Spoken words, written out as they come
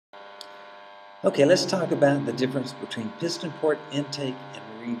Okay, let's talk about the difference between piston port intake and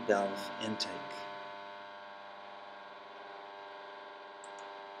reed valve intake.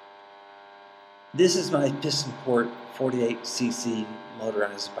 This is my piston port 48cc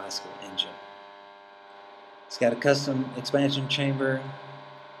motorized bicycle engine. It's got a custom expansion chamber,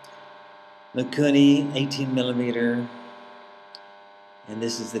 Mikuni 18 millimeter, and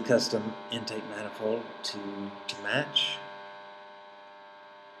this is the custom intake manifold to match.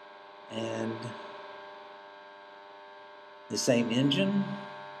 And the same engine.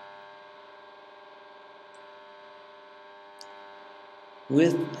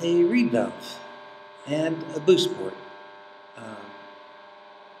 With a reed valve and a boost port,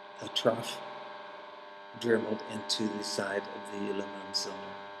 a trough drilled into the side of the aluminum cylinder,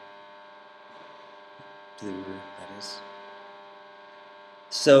 to the rear, that is.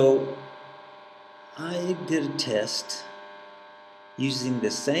 So I did a test using the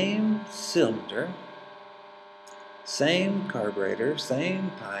same cylinder, same carburetor,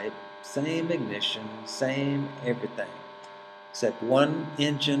 same pipe, same ignition, same everything. Except one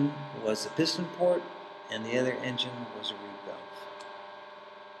engine was a piston port and the other engine was a reed valve.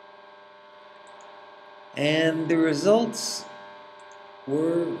 And the results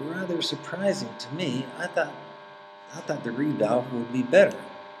were rather surprising to me. I thought the reed valve would be better.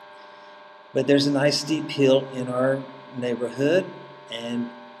 But there's a nice steep hill in our neighborhood, and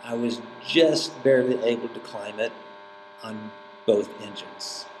I was just barely able to climb it on both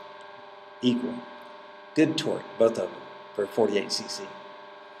engines. Equal. Good torque, both of them, for 48cc.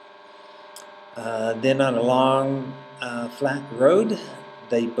 Then on a long flat road,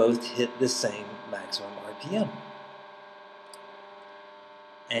 they both hit the same maximum RPM.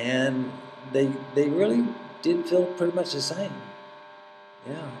 And they really did feel pretty much the same.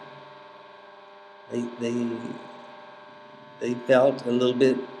 Yeah. They felt a little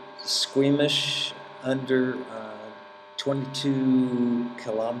bit squeamish under 22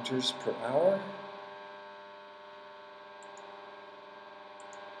 kilometers per hour.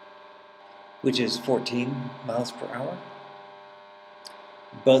 Which is 14 miles per hour.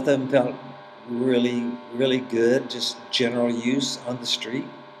 Both of them felt really, really good, just general use on the street.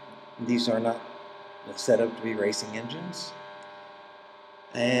 These are not set up to be racing engines.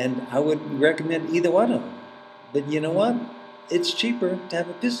 And I would recommend either one of them. But you know what? It's cheaper to have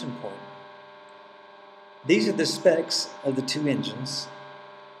a piston port. These are the specs of the two engines.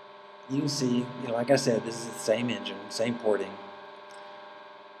 You can see, like I said, this is the same engine, same porting.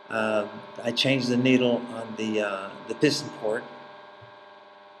 I changed the needle on the piston port,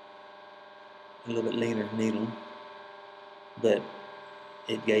 a little bit leaner needle, but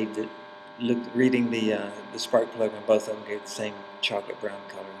it gave reading the spark plug on both of them gave the same chocolate brown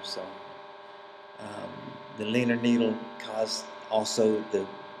color. So the leaner needle caused also the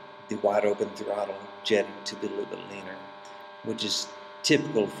wide open throttle jetting to be a little bit leaner, which is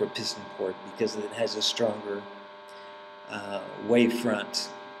typical for piston port because it has a stronger wave front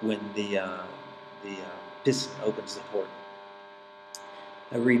when the piston opens the port.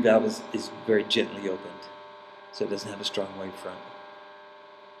 A reed valve is very gently opened, so it doesn't have a strong wave front.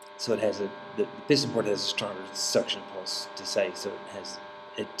 So it has the piston port has a stronger suction pulse to say, so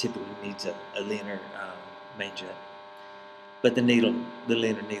it typically needs a leaner main jet. But the leaner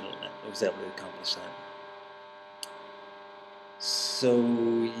needle was able to accomplish that. So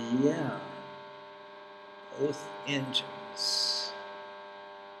yeah, both engines.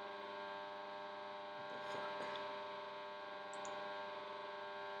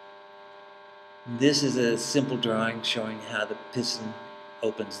 This is a simple drawing showing how the piston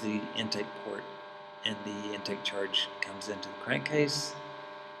opens the intake port and the intake charge comes into the crankcase.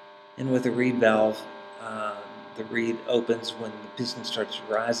 And with a reed valve, the reed opens when the piston starts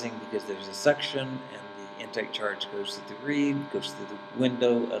rising because there's a suction, and the intake charge goes through the reed, goes through the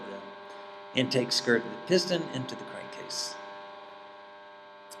window of the intake skirt of the piston into the crankcase.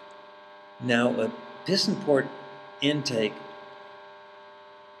 Now, a piston port intake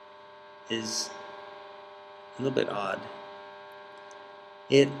is a little bit odd.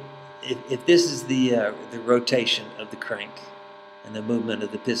 If this is the rotation of the crank and the movement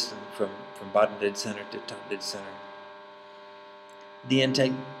of the piston from bottom dead center to top dead center, the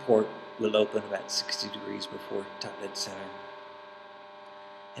intake port will open about 60 degrees before top dead center.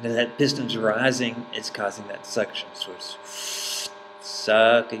 And if that piston's rising, it's causing that suction, so it's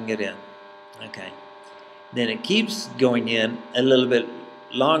sucking it in. Okay. Then it keeps going in a little bit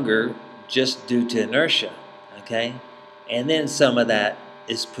longer just due to inertia. Okay. And then some of that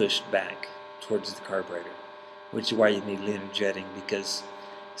is pushed back towards the carburetor, which is why you need leaner jetting, because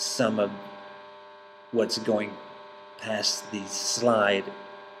some of what's going past the slide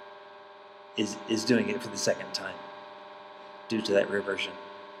is doing it for the second time due to that reversion.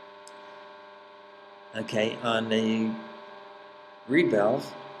 Okay, on the reed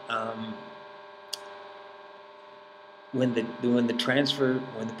valve, when the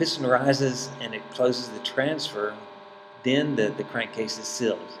piston rises and it closes the transfer, then the crankcase is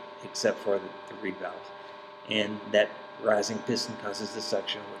sealed, except for the reed valve, and that rising piston causes the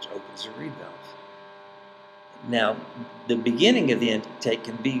suction, which opens the reed valve. Now, the beginning of the intake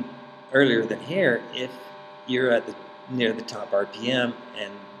can be earlier than here if you're at near the top RPM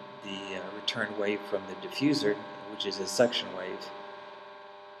and the return wave from the diffuser, which is a suction wave,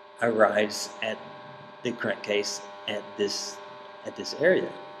 arrives at the crankcase at this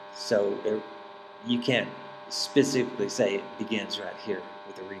area. So you can't specifically say it begins right here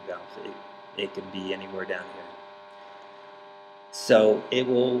with the reed valve. It can be anywhere down here. So it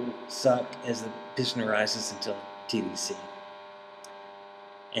will suck as the piston rises until TDC.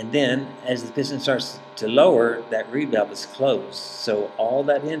 And then as the piston starts to lower, that reed valve is closed. So all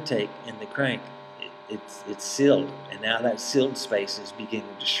that intake in the crank, it's sealed. And now that sealed space is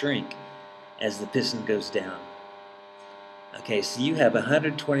beginning to shrink as the piston goes down. Okay, so you have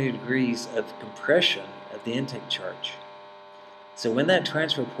 120 degrees of compression of the intake charge. So when that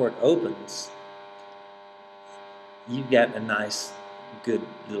transfer port opens, you've got a nice, good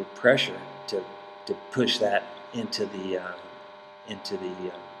little pressure to push that into the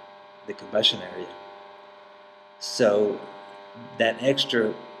combustion area. So that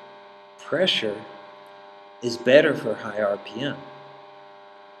extra pressure is better for high RPM,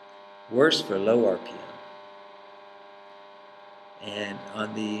 worse for low RPM. And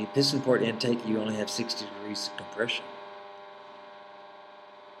on the piston port intake, you only have 60 degrees of compression.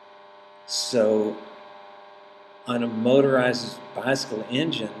 So on a motorized bicycle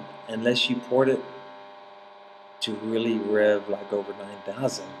engine, unless you port it to really rev like over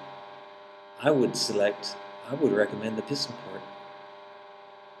 9,000, I would recommend the piston port.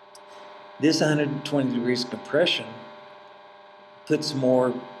 This 120 degrees compression puts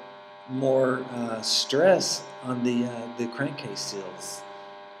more stress on the crankcase seals.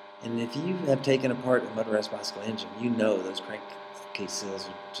 And if you have taken apart a motorized bicycle engine, you know those crankcase seals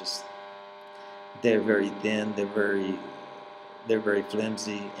are just, they're very thin, they're very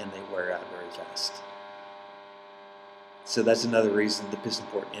flimsy, and they wear out very fast. So that's another reason the piston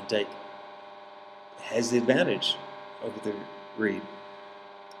port intake has the advantage over the reed.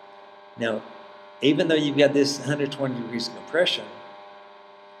 Now, even though you've got this 120 degrees of compression,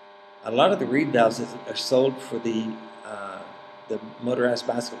 a lot of the reed valves that are sold for the motorized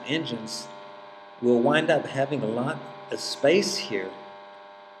bicycle engines will wind up having a lot of space here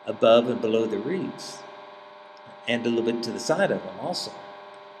above and below the reeds, and a little bit to the side of them also.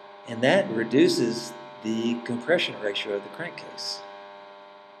 And that reduces the compression ratio of the crankcase.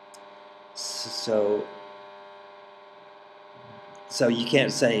 So you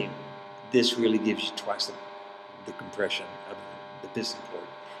can't say this really gives you twice the compression of the piston port.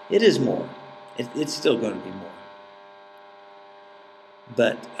 It is more. It's still going to be more.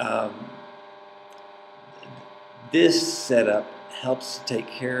 But this setup helps to take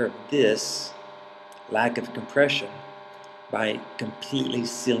care of this lack of compression by completely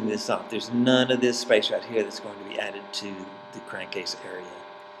sealing this off. There's none of this space right here that's going to be added to the crankcase area.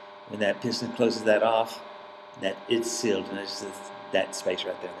 When that piston closes that off, that it's sealed, and it's just that space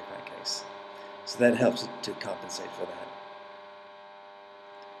right there in the crankcase. So that helps to compensate for that.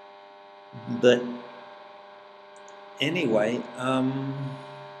 But anyway, I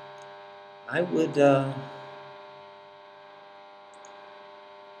would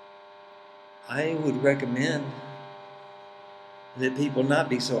recommend that people not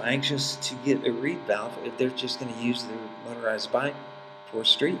be so anxious to get a reed valve if they're just going to use their motorized bike for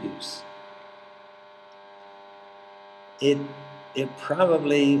street use. It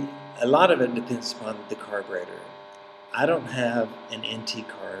probably, a lot of it depends upon the carburetor. I don't have an NT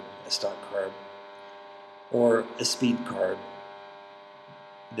carb, a stock carb, or a speed carb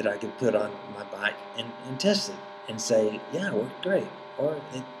that I could put on my bike and test it and say, yeah, it worked great, or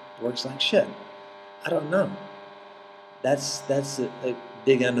it works like shit. I don't know. That's a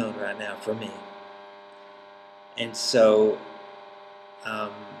big unknown right now for me. And so I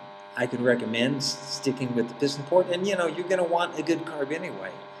could recommend sticking with the piston port. And you're going to want a good carb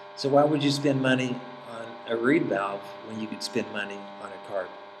anyway. So why would you spend money on a reed valve when you could spend money on a carb?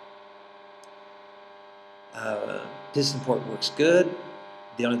 Piston port works good.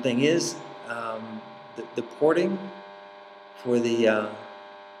 The only thing is the porting for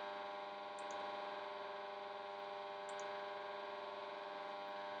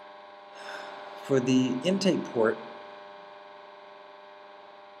the intake port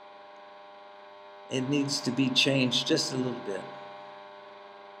it needs to be changed just a little bit.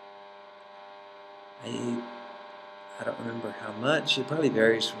 I don't remember how much. It probably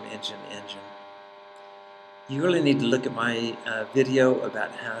varies from engine to engine. You really need to look at my video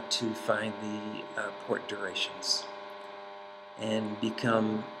about how to find the port durations and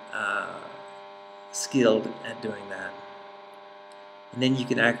become skilled at doing that. And then you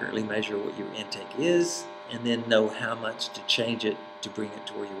can accurately measure what your intake is and then know how much to change it to bring it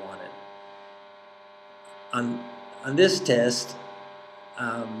to where you want it. On this test,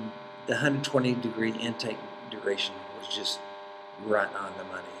 the 120-degree intake duration was just right on the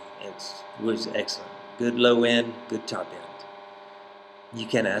money. It was excellent. Good low end, good top end. You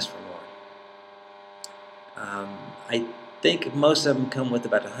can't ask for more. I think most of them come with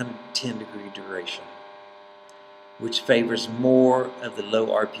about 110-degree duration, which favors more of the low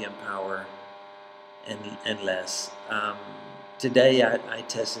RPM power and less. Today I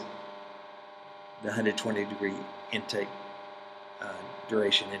tested the 120-degree intake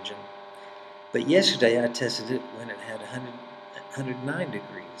duration engine, but yesterday I tested it when it had 109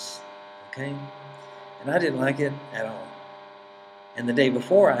 degrees, okay? And I didn't like it at all. And the day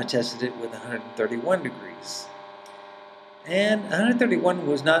before I tested it with 131 degrees. And 131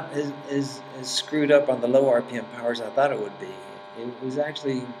 was not as screwed up on the low RPM power as I thought it would be. It was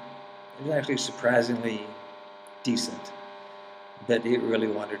actually surprisingly decent, but it really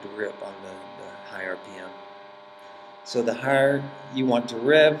wanted to rip on the high RPM. So the higher you want to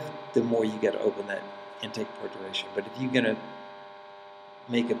rev, the more you got to open that intake port duration. But if you're going to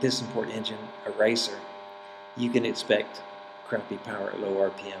make a piston port engine a racer, you can expect crappy power at low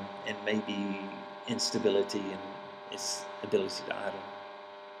RPM and maybe instability in its ability to idle.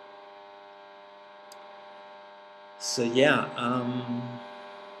 So yeah,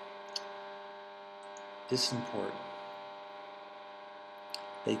 piston port.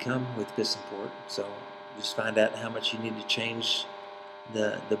 They come with piston port, so just find out how much you need to change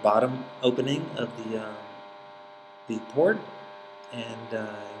the bottom opening of the port, and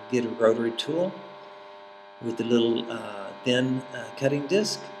get a rotary tool with a little thin cutting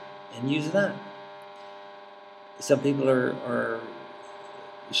disc and use that. Some people are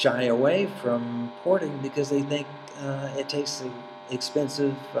shy away from porting because they think it takes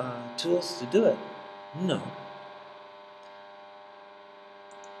expensive tools to do it. No.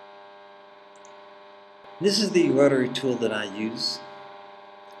 This is the rotary tool that I use,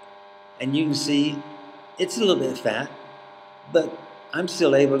 and you can see it's a little bit fat, but I'm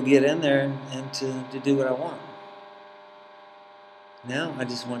still able to get in there and to do what I want. Now I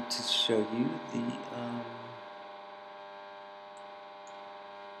just want to show you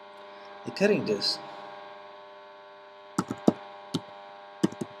the cutting disc.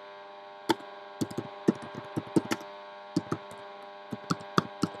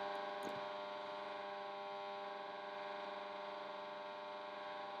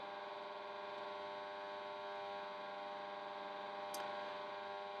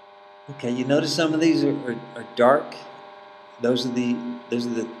 Okay, you notice some of these are dark. Those are the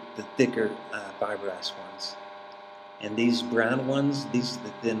thicker fiberglass ones, and these brown ones, these are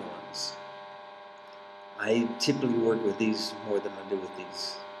the thin ones. I typically work with these more than I do with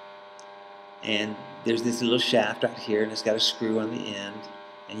these. And there's this little shaft right here, and it's got a screw on the end,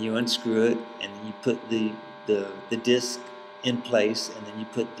 and you unscrew it, and then you put the disc in place, and then you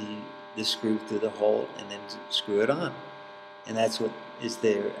put the screw through the hole, and then screw it on. And that's what is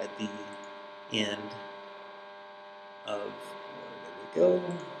there at the end of, where did it go?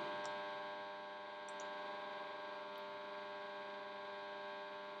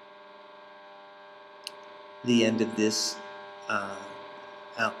 The end of this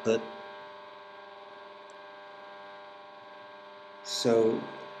output. So,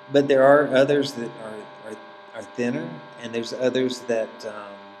 but there are others that are thinner, and there's others that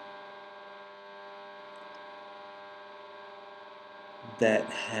that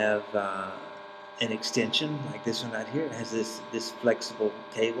have an extension, like this one right here. It has this flexible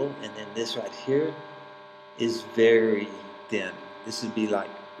cable, and then this right here is very thin. This would be like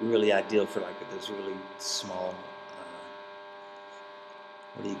really ideal for like those really small,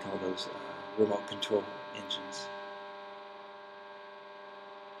 what do you call those, remote control engines.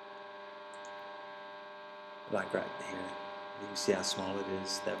 Like right here, you can see how small it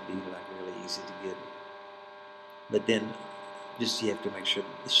is. That would be like really easy to get. But then, just you have to make sure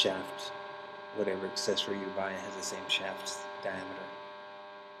that the shaft, whatever accessory you buy, has the same shaft diameter.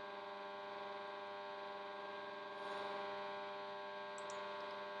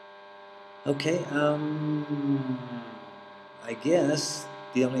 Okay, I guess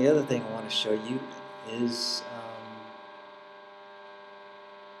the only other thing I want to show you is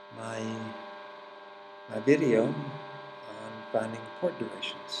my my video on finding port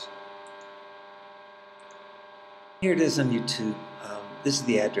durations. Here it is on YouTube. This is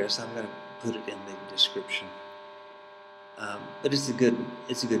the address. I'm going to put it in the description. But it's a good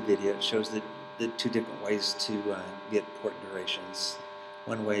video. It shows the two different ways to get port durations.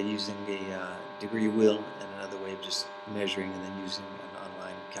 One way using a degree wheel, and another way of just measuring and then using an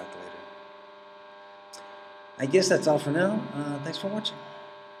online calculator. I guess that's all for now. Thanks for watching.